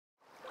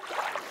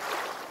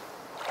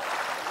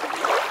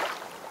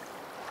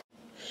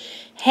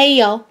Hey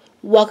y'all,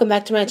 welcome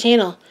back to my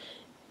channel.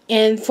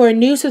 And for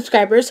new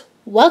subscribers,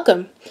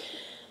 welcome.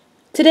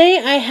 Today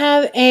I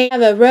have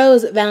a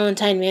rose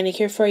valentine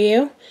manicure for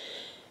you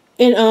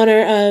in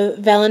honor of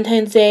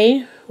Valentine's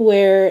Day,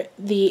 where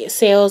the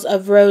sales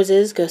of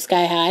roses go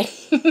sky high.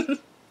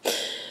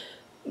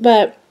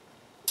 But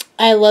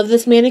I love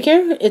this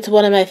manicure. It's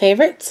one of my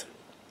favorites.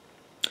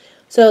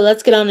 So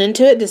let's get on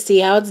into it to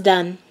see how it's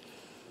done.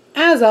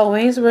 As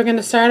always, we're going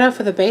to start off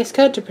with a base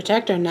coat to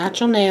protect our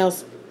natural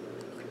nails.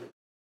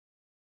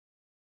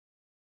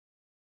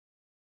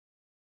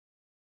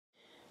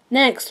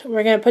 Next,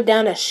 we're going to put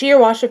down a sheer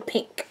wash of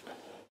pink.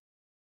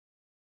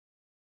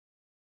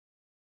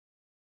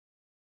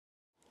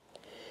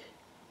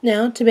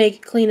 Now, to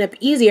make cleanup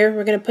easier,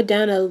 we're going to put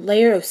down a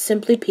layer of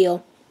Simply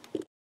Peel.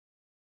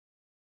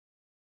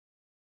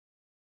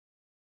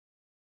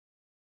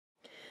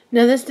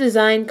 Now, this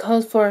design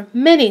calls for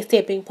many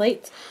stamping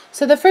plates.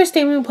 So the first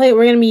stamping plate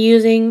we're going to be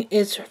using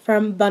is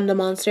from Mundo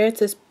Monster. It's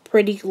this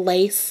pretty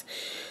lace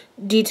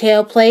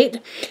detail plate.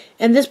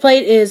 And this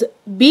plate is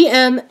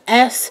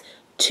BMS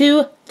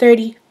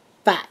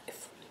 235.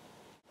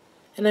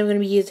 And I'm going to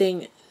be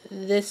using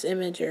this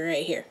image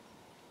right here.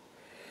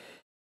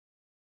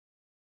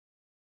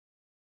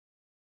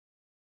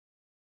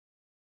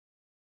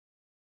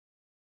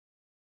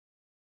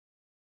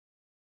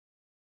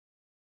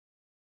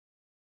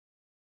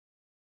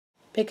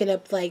 Pick it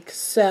up like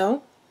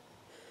so.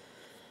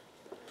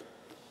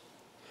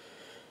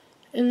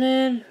 And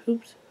then,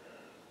 oops,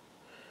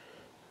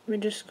 we're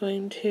just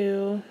going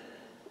to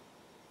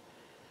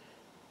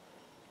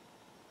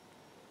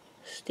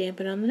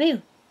stamp it on the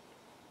nail.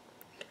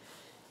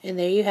 And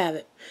there you have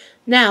it.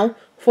 Now,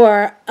 for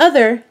our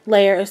other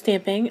layer of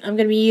stamping, I'm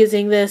going to be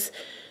using this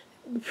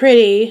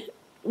pretty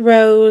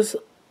rose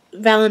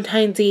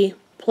valentines-y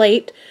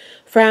plate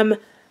from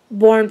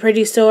Born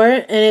Pretty Store,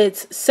 and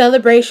it's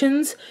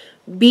Celebrations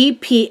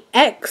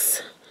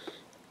BPX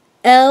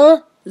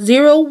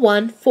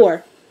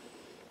L014.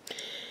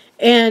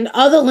 And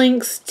all the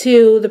links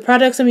to the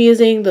products I'm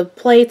using, the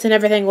plates and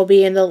everything will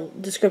be in the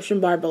description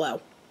bar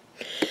below.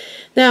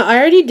 Now, I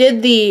already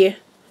did the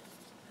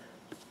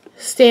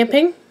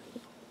stamping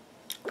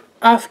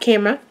off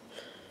camera,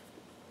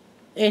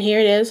 and here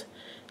it is.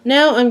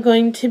 Now I'm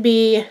going to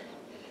be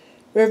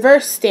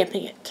reverse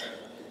stamping it,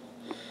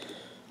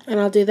 and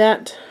I'll do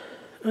that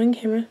on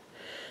camera.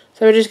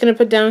 So we're just going to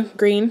put down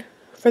green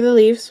for the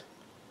leaves.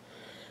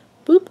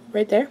 Boop,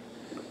 right there.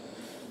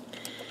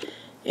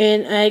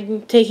 And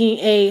I'm taking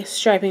a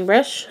striping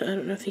brush. I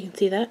don't know if you can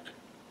see that.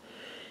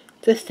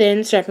 It's a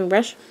thin striping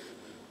brush.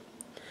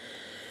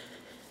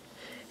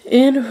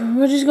 And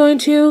we're just going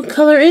to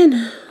color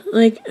in.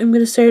 Like, I'm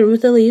going to start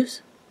with the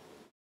leaves.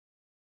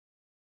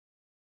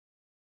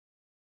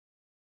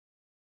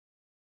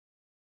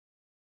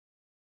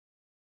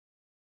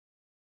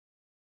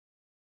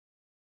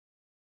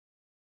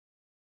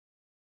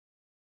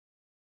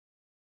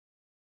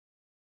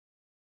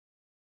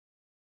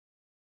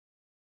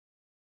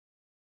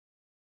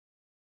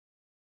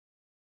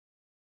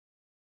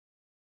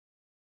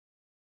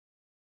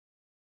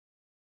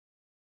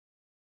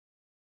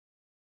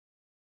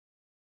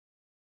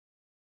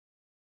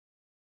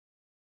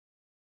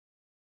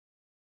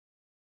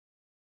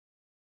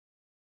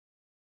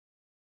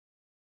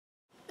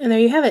 And there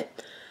you have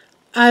it.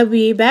 I'll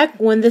be back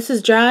when this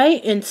is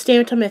dry and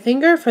stamped on my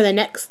finger for the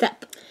next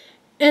step.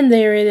 And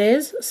there it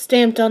is,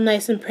 stamped all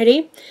nice and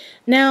pretty.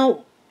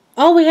 Now,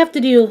 all we have to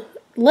do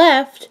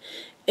left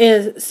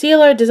is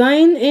seal our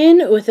design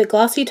in with a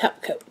glossy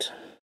top coat.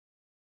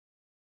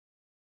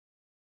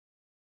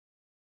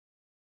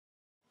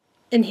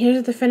 And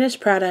here's the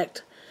finished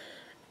product.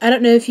 I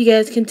don't know if you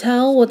guys can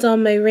tell what's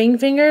on my ring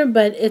finger,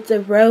 but it's a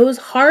rose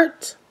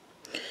heart.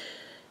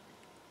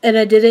 And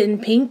I did it in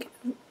pink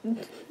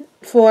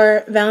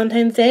for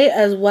Valentine's Day,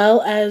 as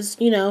well as,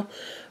 you know,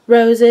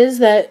 roses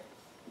that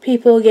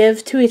people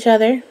give to each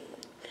other.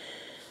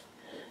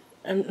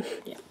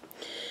 Yeah.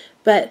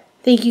 But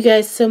thank you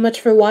guys so much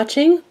for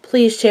watching.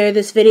 Please share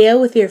this video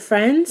with your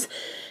friends.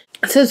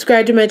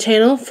 Subscribe to my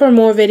channel for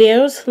more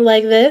videos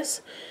like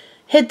this.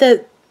 Hit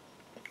the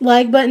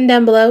like button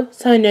down below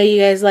so I know you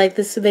guys like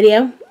this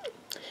video.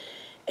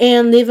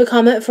 And leave a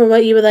comment for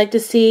what you would like to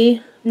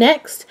see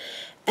next.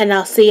 And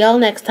I'll see y'all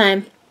next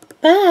time.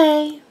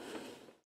 Bye!